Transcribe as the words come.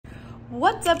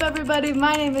What's up everybody,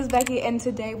 my name is Becky and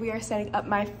today we are setting up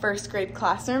my first grade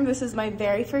classroom. This is my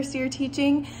very first year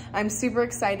teaching. I'm super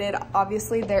excited.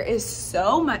 Obviously there is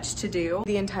so much to do.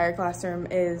 The entire classroom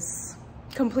is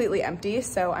completely empty,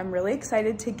 so I'm really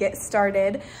excited to get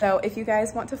started. So if you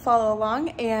guys want to follow along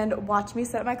and watch me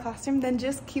set up my classroom, then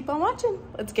just keep on watching.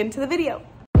 Let's get into the video.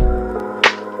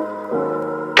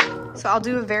 So I'll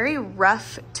do a very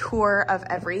rough tour of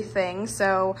everything.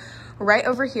 So right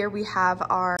over here we have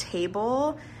our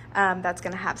table that's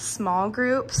gonna have small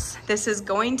groups. This is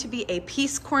going to be a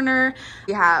peace corner.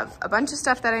 We have a bunch of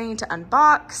stuff that I need to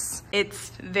unbox. It's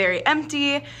very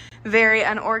empty, very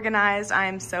unorganized.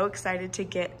 I'm so excited to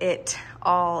get it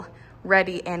all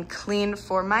ready and clean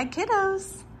for my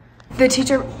kiddos. The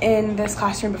teacher in this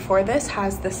classroom before this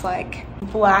has this like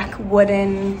black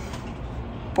wooden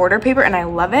border paper and I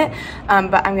love it,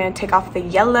 but I'm gonna take off the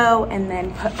yellow and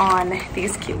then put on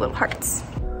these cute little hearts.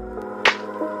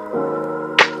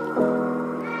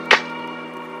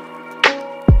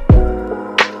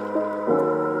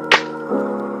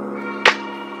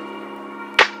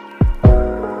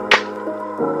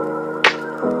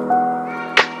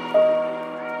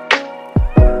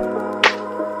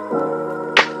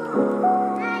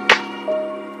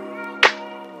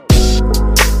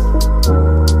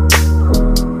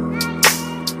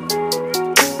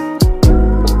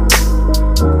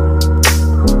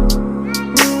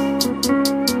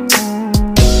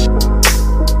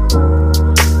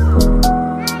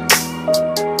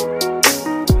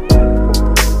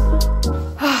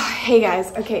 Hey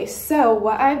guys, okay, so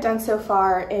what I've done so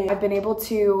far is I've been able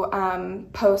to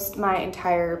post my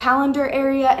entire calendar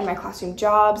area and my classroom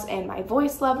jobs and my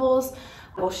voice levels.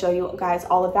 I will show you guys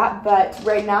all of that, but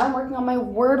right now I'm working on my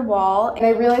word wall and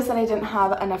I realized that I didn't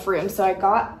have enough room, so I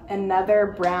got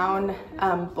another brown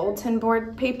bulletin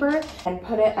board paper and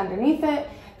put it underneath it.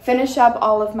 Finish up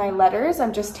all of my letters.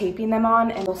 I'm just taping them on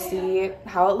and we'll see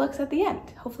how it looks at the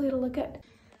end. Hopefully it'll look good.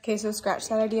 Okay, so scratch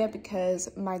that idea because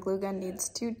my glue gun needs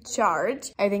to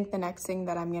charge. I think the next thing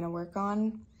that I'm gonna work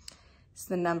on is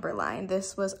the number line.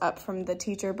 This was up from the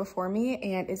teacher before me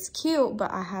and it's cute,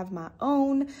 but I have my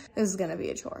own. This is gonna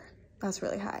be a chore. That's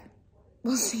really high.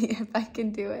 We'll see if I can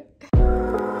do it.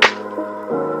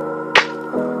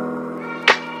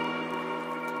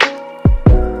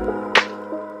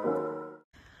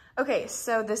 Okay,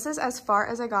 so this is as far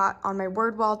as I got on my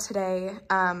word wall today.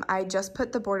 I just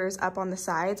put the borders up on the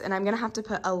sides and I'm gonna have to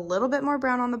put a little bit more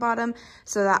brown on the bottom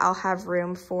so that I'll have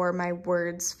room for my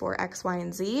words for X, Y,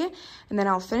 and Z. And then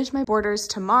I'll finish my borders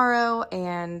tomorrow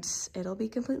and it'll be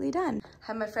completely done. I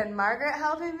have my friend Margaret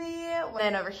helping me.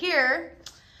 And over here,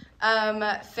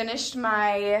 finished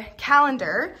my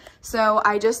calendar. So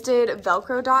I just did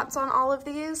Velcro dots on all of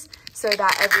these so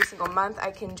that every single month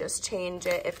I can just change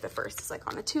it if the first is like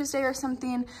on a Tuesday or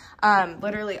something.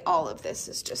 Literally all of this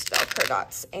is just Velcro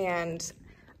dots and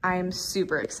I'm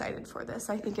super excited for this.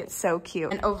 I think it's so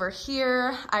cute. And over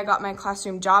here, I got my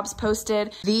classroom jobs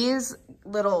posted. These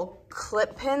little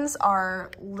clip pins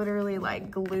are literally like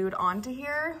glued onto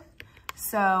here,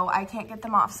 so I can't get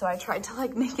them off. So I tried to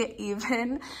like make it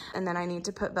even. And then I need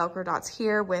to put Velcro dots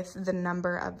here with the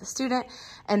number of the student.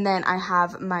 And then I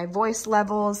have my voice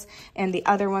levels and the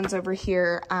other ones over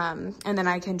here. And then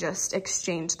I can just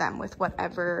exchange them with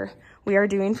whatever we are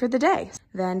doing for the day.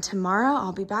 Then tomorrow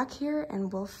I'll be back here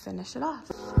and we'll finish it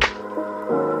off.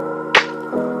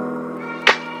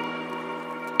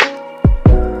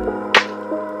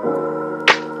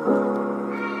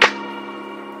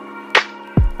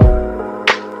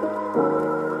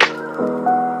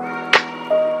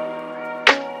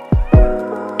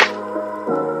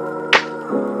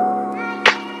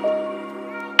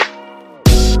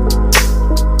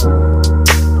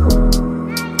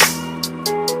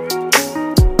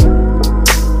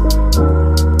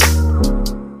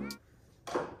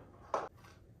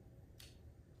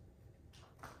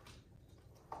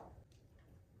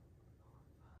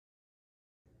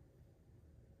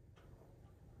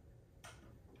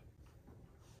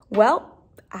 Well,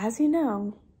 as you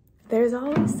know, there's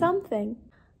always something.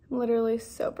 I'm literally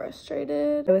so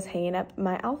frustrated. I was hanging up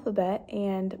my alphabet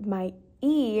and my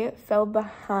E fell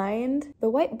behind the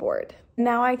whiteboard.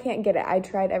 Now I can't get it. I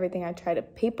tried everything. I tried a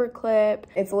paper clip.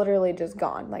 It's literally just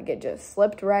gone. Like it just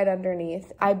slipped right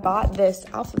underneath. I bought this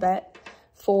alphabet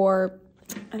for,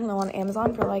 I don't know, on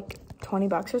Amazon for like 20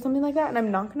 bucks or something like that. And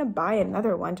I'm not gonna buy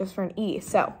another one just for an E.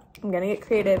 So I'm gonna get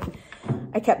creative.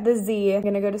 I kept the Z. I'm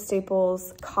gonna go to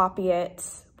Staples, copy it,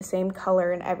 the same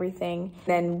color and everything,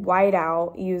 then white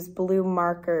out, use blue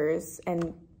markers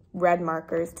and red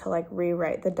markers to like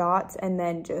rewrite the dots, and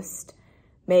then just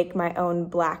make my own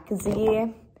black Z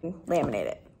and laminate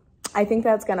it. I think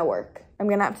that's gonna work. I'm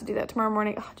gonna have to do that tomorrow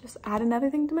morning. Oh, just add another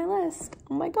thing to my list.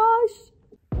 Oh my gosh.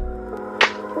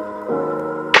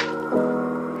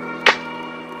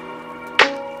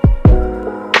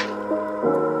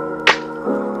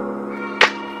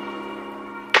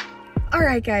 All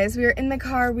right, guys, we are in the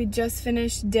car. We just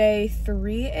finished day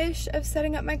 3-ish of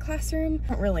setting up my classroom.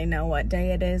 I don't really know what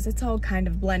day it is. It's all kind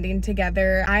of blending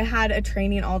together. I had a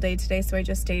training all day today, so I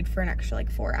just stayed for an extra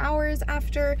like 4 hours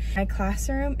after. My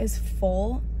classroom is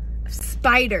full of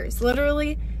spiders,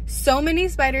 literally so many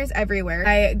spiders everywhere.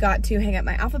 I got to hang up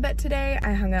my alphabet today.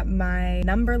 I hung up my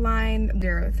number line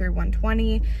 0 through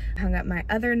 120. I hung up my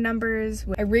other numbers.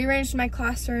 I rearranged my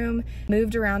classroom,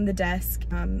 moved around the desk,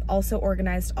 also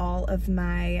organized all of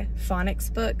my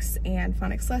phonics books and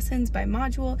phonics lessons by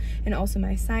module, and also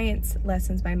my science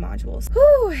lessons by modules.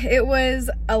 Whew, it was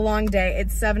a long day.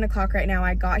 It's 7 o'clock right now.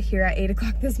 I got here at 8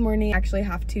 o'clock this morning. I actually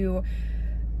have to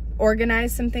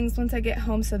organize some things once I get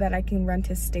home so that I can run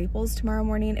to Staples tomorrow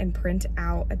morning and print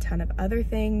out a ton of other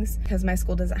things because my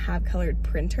school doesn't have colored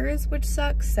printers, which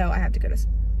sucks, so I have to go to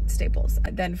Staples.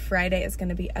 Then Friday is going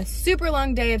to be a super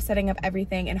long day of setting up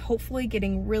everything and hopefully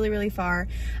getting really, really far.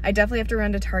 I definitely have to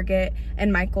run to Target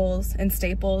and Michael's and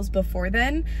Staples before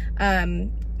then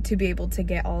to be able to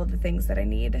get all of the things that I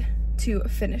need to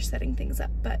finish setting things up.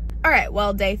 But all right,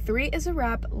 well, day 3 is a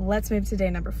wrap. Let's move to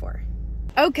day number 4.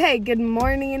 Okay, good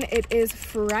morning. It is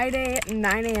Friday,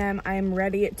 9 a.m. I am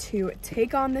ready to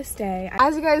take on this day.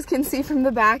 As you guys can see from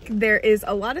the back, there is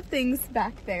a lot of things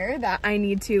back there that I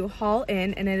need to haul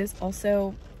in, and it is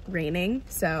also raining,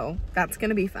 so that's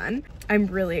gonna be fun. I'm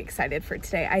really excited for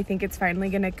today. I think it's finally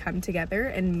gonna come together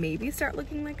and maybe start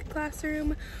looking like a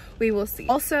classroom. We will see.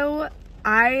 Also,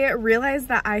 I realized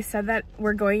that I said that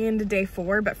we're going into day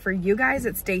 4, but for you guys,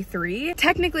 it's day 3.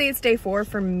 Technically, it's day 4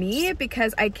 for me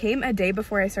because I came a day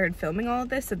before I started filming all of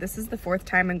this. So this is the 4th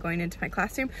time I'm going into my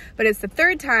classroom, but it's the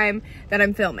 3rd time that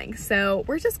I'm filming. So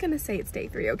we're just gonna say it's day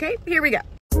 3, okay? Here we go.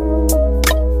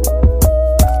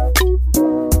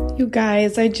 You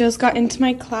guys, I just got into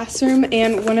my classroom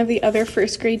and one of the other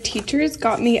 1st grade teachers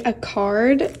got me a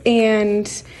card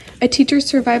and a teacher's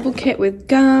survival kit with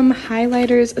gum,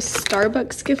 highlighters, a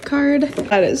Starbucks gift card.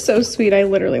 That is so sweet. I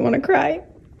literally want to cry.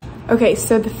 Okay,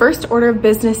 so the first order of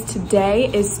business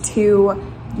today is to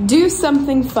do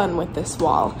something fun with this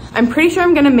wall. I'm pretty sure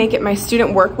I'm gonna make it my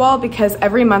student work wall because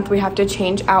every month we have to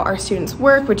change out our students'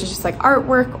 work, which is just like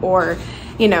artwork or,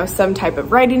 you know, some type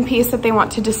of writing piece that they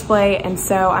want to display. And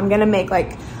so I'm gonna make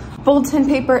like bulletin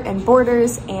paper and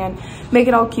borders and make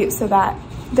it all cute so that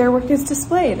their work is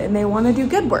displayed and they want to do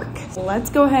good work. So let's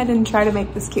go ahead and try to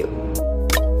make this cute.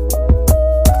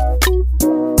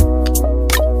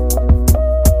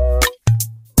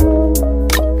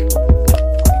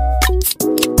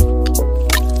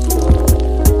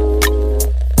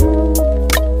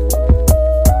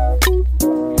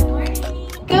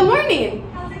 Good morning.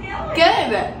 How's it going?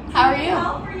 Good. How are you?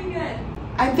 Oh, pretty good.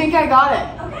 I think I got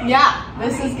it. Okay. Yeah,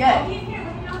 this is good.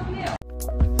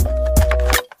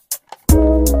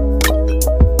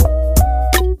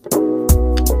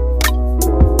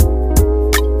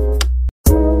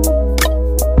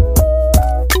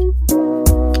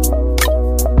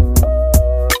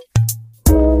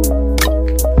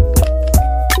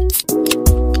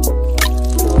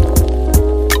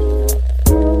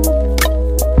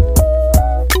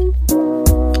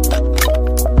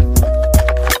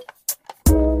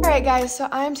 Guys, so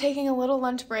I'm taking a little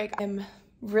lunch break. I'm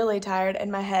really tired and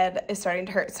my head is starting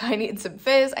to hurt. So I need some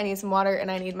fizz, I need some water,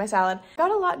 and I need my salad.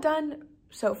 Got a lot done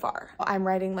so far. I'm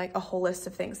writing like a whole list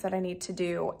of things that I need to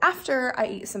do after I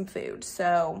eat some food.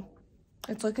 So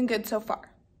it's looking good so far.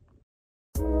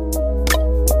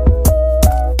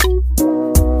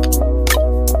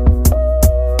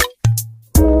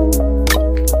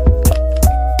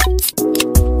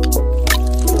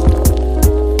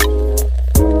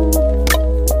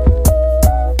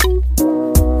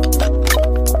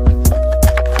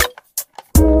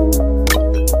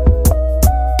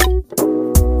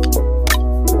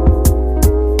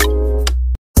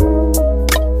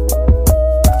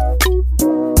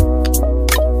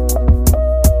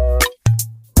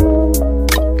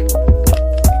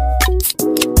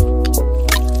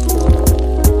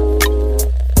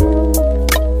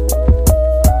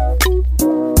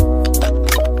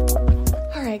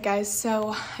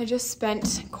 So I just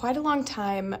spent quite a long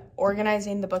time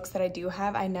organizing the books that I do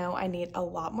have. I know I need a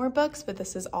lot more books, but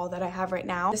this is all that I have right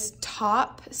now. This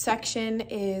top section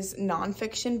is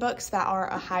nonfiction books that are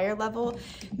a higher level.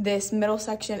 This middle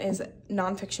section is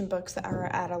nonfiction books that are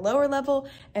at a lower level.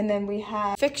 And then we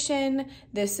have fiction.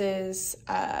 This is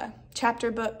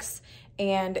chapter books.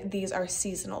 and these are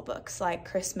seasonal books like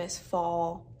Christmas,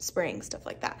 fall, spring, stuff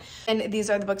like that. And these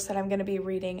are the books that I'm gonna be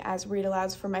reading as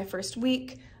read-alouds for my first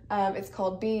week. It's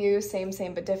called BU, Same,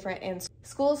 Same, But Different, and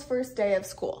School's First Day of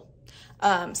School.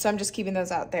 So I'm just keeping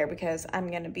those out there because I'm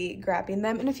gonna be grabbing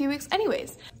them in a few weeks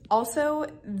anyways. Also,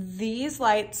 these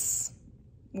lights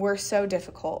were so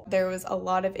difficult. There was a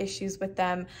lot of issues with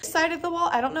them. Side of the wall,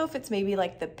 I don't know if it's maybe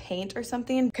like the paint or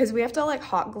something, because we have to like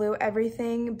hot glue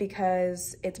everything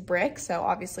because it's brick, so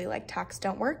obviously like tacks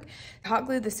don't work. Hot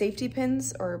glued the safety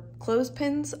pins or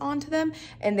clothespins onto them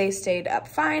and they stayed up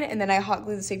fine, and then I hot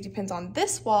glued the safety pins on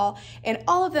this wall and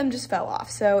all of them just fell off.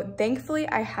 So thankfully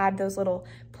I had those little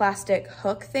plastic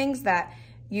hook things that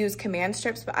use command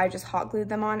strips, but I just hot glued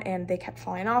them on and they kept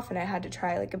falling off and I had to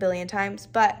try like a billion times,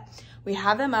 but we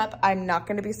have them up. I'm not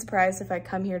gonna be surprised if I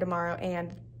come here tomorrow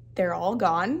and they're all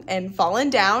gone and fallen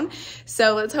down.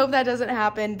 So let's hope that doesn't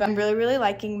happen, but I'm really, really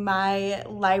liking my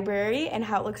library and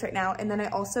how it looks right now. And then I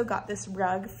also got this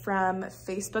rug from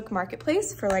Facebook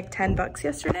Marketplace for like 10 bucks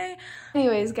yesterday.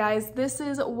 Anyways, guys, this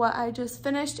is what I just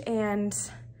finished and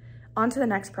on to the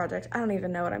next project. I don't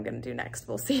even know what I'm gonna do next,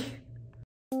 we'll see.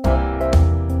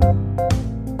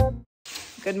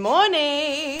 Good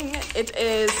morning. It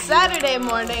is Saturday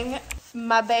morning.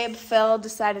 My babe Phil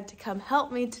decided to come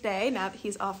help me today now that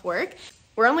he's off work.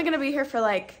 We're only gonna be here for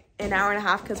like an hour and a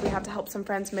half because we have to help some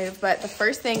friends move, but the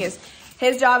first thing is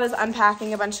his job is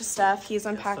unpacking a bunch of stuff. He's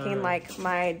unpacking like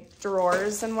my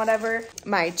drawers and whatever,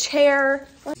 my chair,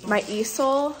 my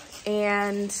easel,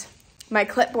 and my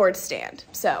clipboard stand.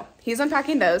 So he's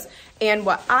unpacking those. And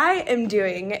what I am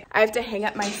doing, I have to hang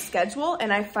up my schedule,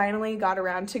 and I finally got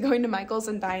around to going to Michael's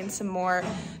and buying some more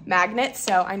magnets.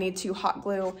 So I need to hot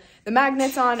glue the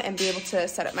magnets on and be able to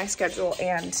set up my schedule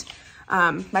and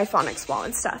my phonics wall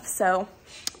and stuff. So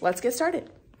let's get started.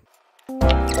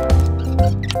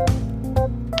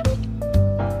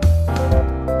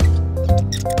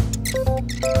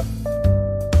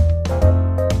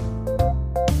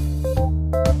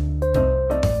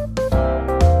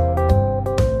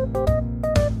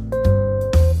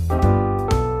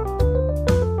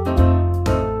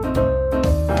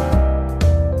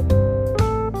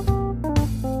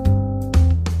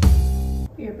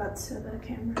 To the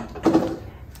camera.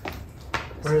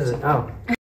 Where is it? Oh.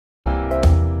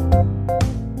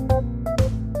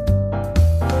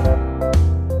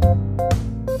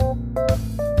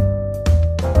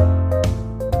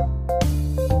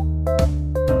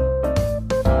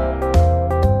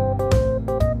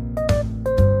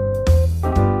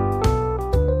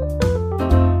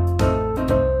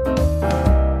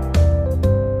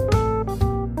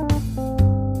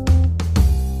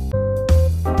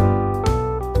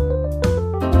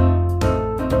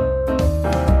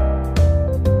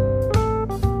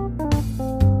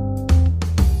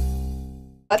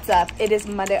 What's up? It is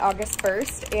Monday, August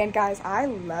 1st, and guys, I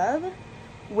love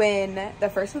when the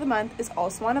first of the month is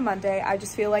also on a Monday. I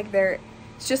just feel like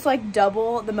it's just like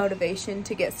double the motivation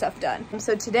to get stuff done.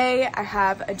 So today I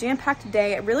have a jam-packed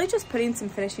day, really just putting some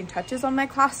finishing touches on my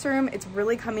classroom. It's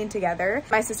really coming together.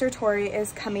 My sister Tori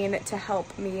is coming to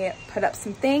help me put up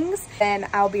some things, and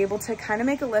I'll be able to kind of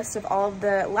make a list of all of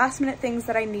the last minute things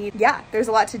that I need. Yeah, there's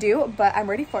a lot to do, but I'm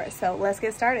ready for it, so let's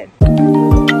get started.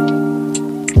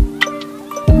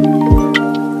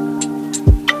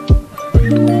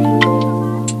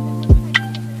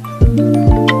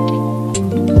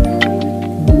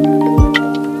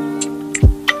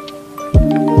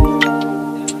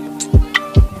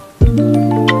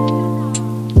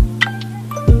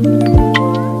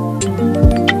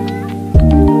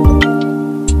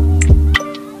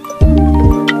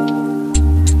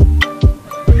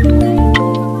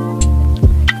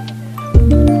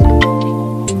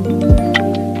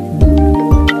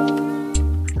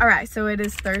 So it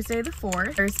is Thursday the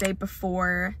 4th, Thursday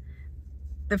before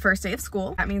the first day of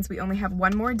school. That means we only have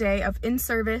one more day of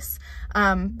in-service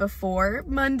before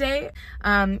Monday.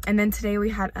 And then today we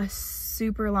had a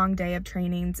super long day of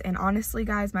trainings, and honestly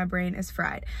guys, my brain is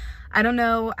fried. I don't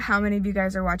know how many of you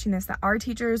guys are watching this that are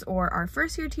teachers or are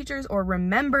first year teachers or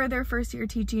remember their first year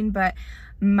teaching, but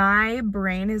my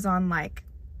brain is on like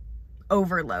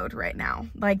overload right now.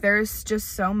 Like there's just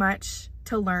so much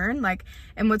to learn, like,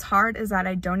 and what's hard is that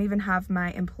I don't even have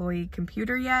my employee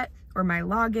computer yet, or my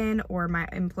login, or my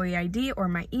employee ID, or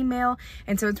my email,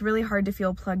 and so it's really hard to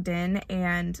feel plugged in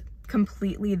and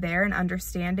completely there and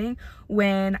understanding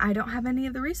when I don't have any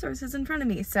of the resources in front of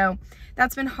me. So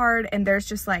that's been hard, and there's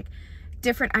just like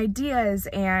different ideas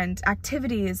and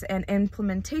activities and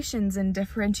implementations and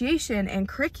differentiation and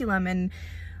curriculum and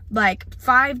like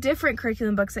 5 different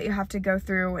curriculum books that you have to go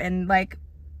through, and like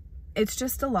it's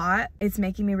just a lot. It's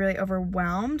making me really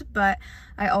overwhelmed, but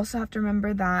I also have to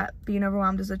remember that being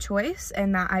overwhelmed is a choice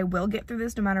and that I will get through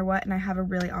this no matter what, and I have a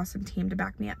really awesome team to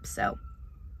back me up. So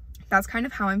that's kind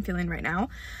of how I'm feeling right now.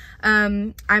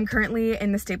 I'm currently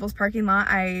in the Staples parking lot.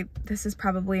 This is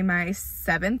probably my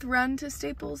 7th run to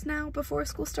Staples now before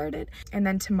school started. And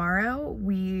then tomorrow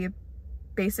we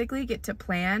basically get to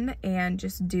plan and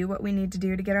just do what we need to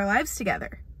do to get our lives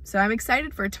together. So I'm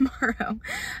excited for tomorrow.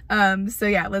 So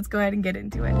yeah, let's go ahead and get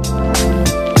into it.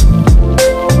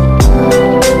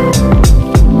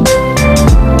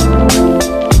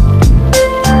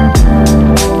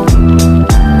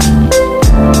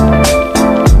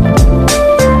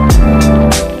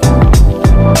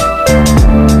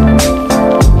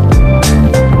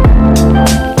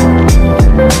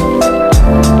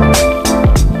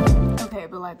 Okay,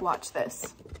 but like, watch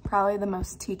this. Probably the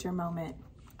most teacher moment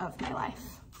of my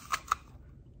life.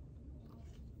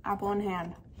 Apple in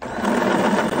hand.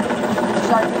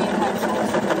 Sharpening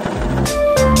pencils.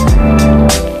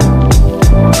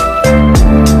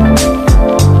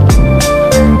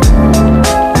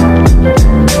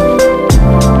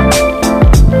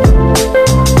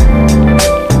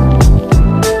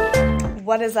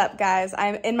 What is up, guys?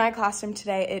 I'm in my classroom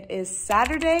today. It is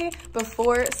Saturday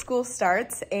before school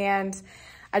starts, and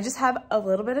I just have a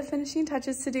little bit of finishing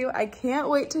touches to do. I can't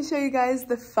wait to show you guys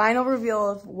the final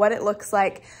reveal of what it looks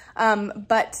like.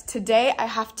 But today I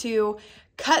have to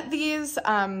cut these,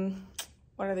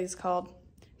 what are these called?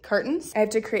 Curtains. I have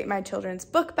to create my children's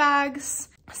book bags,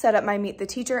 set up my Meet the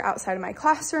Teacher outside of my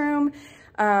classroom,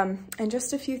 and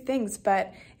just a few things.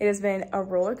 But it has been a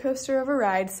roller coaster of a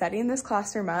ride setting this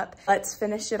classroom up. Let's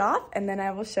finish it off, and then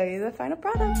I will show you the final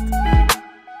product.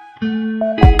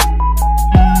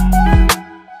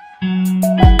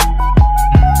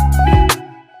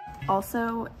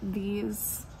 Also,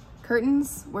 these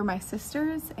curtains were my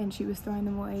sister's and she was throwing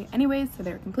them away anyways, so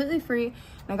they were completely free.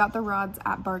 And I got the rods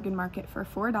at Bargain Market for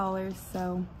 $4,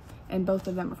 so, and both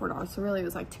of them were $4, so really it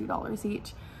was like $2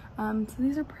 each. So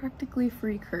these are practically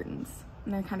free curtains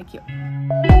and they're kind of cute.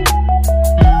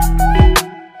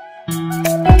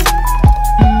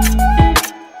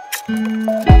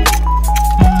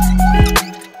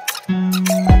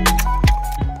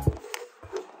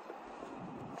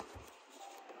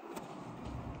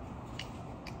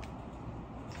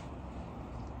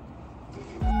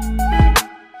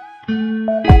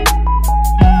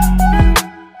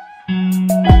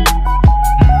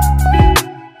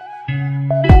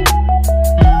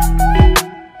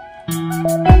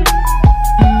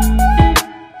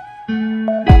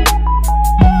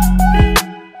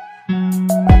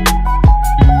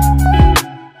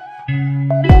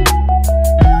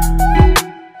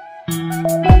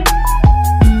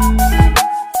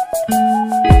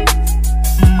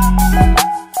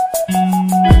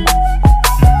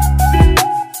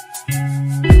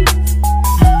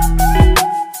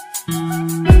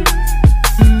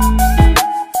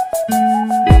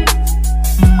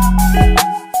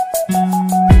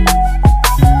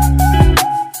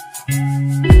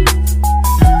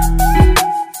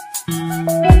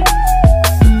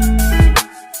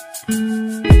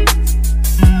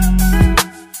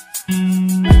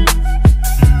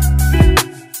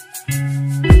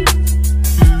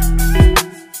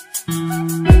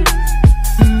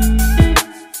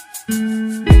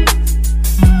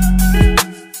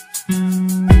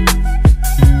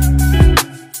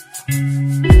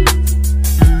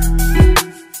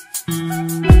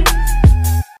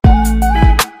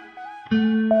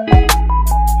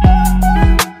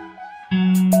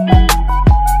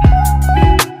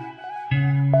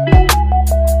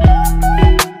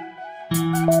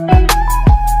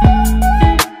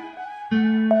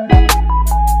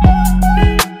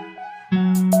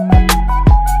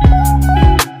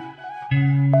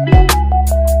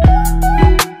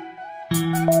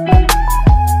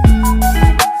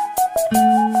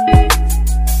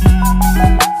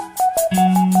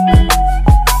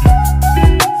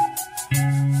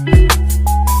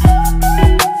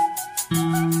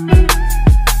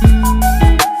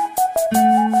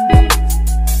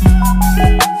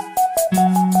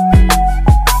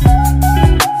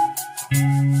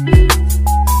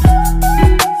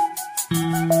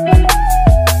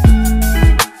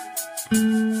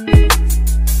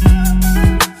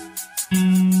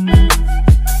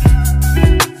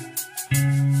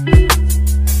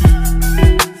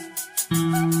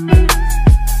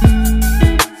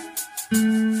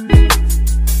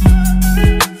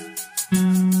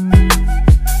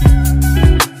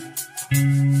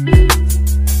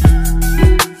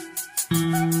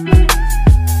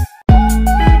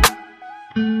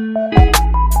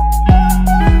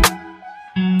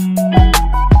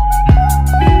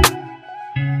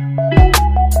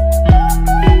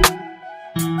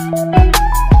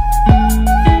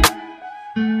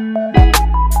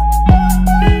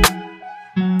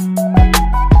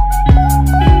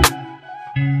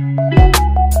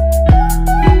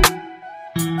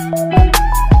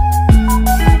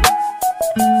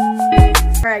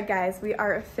 All right, guys, we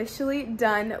are officially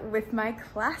done with my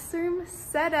classroom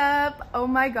setup. Oh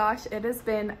my gosh, it has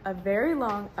been a very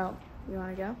long, oh, you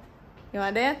wanna go? You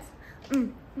wanna dance?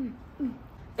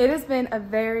 It has been a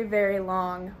very, very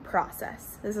long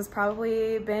process. This has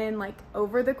probably been like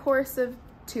over the course of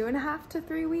 2.5 to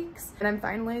 3 weeks. And I'm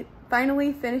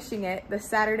finally finishing it the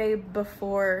Saturday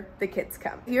before the kids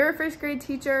come. If you're a first grade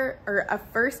teacher or a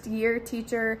first year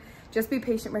teacher, just be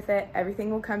patient with it.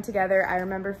 Everything will come together. I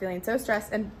remember feeling so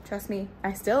stressed, and trust me,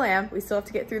 I still am. We still have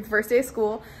to get through the first day of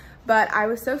school, but I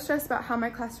was so stressed about how my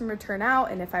classroom would turn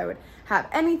out and if I would have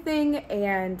anything.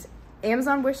 And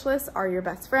Amazon wish lists are your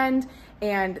best friend,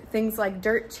 and things like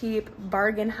Dirt Cheap,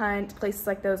 Bargain Hunt, places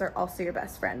like those are also your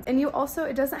best friends. And you also,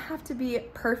 it doesn't have to be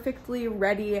perfectly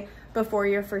ready before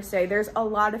your first day. There's a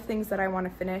lot of things that I want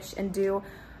to finish and do,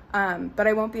 but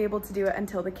I won't be able to do it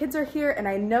until the kids are here. And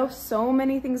I know so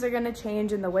many things are going to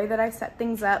change in the way that I set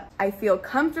things up. I feel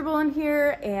comfortable in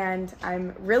here, and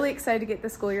I'm really excited to get the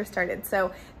school year started.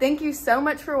 So thank you so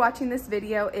much for watching this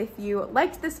video. If you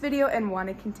liked this video and want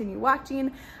to continue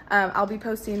watching, I'll be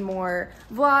posting more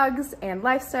vlogs and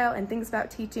lifestyle and things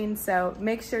about teaching. So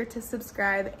make sure to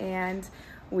subscribe, and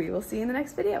we will see you in the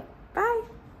next video. Bye.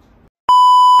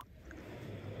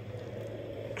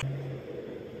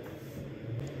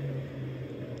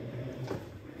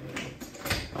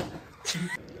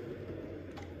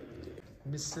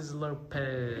 Mrs.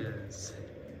 Lopez.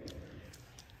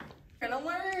 We're gonna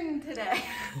learn today.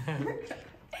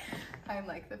 I'm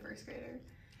like the first grader.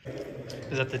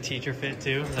 Is that the teacher fit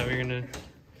too? Is that what you're gonna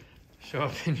show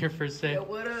up in your first day? Yo,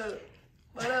 what up?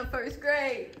 What up, first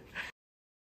grade?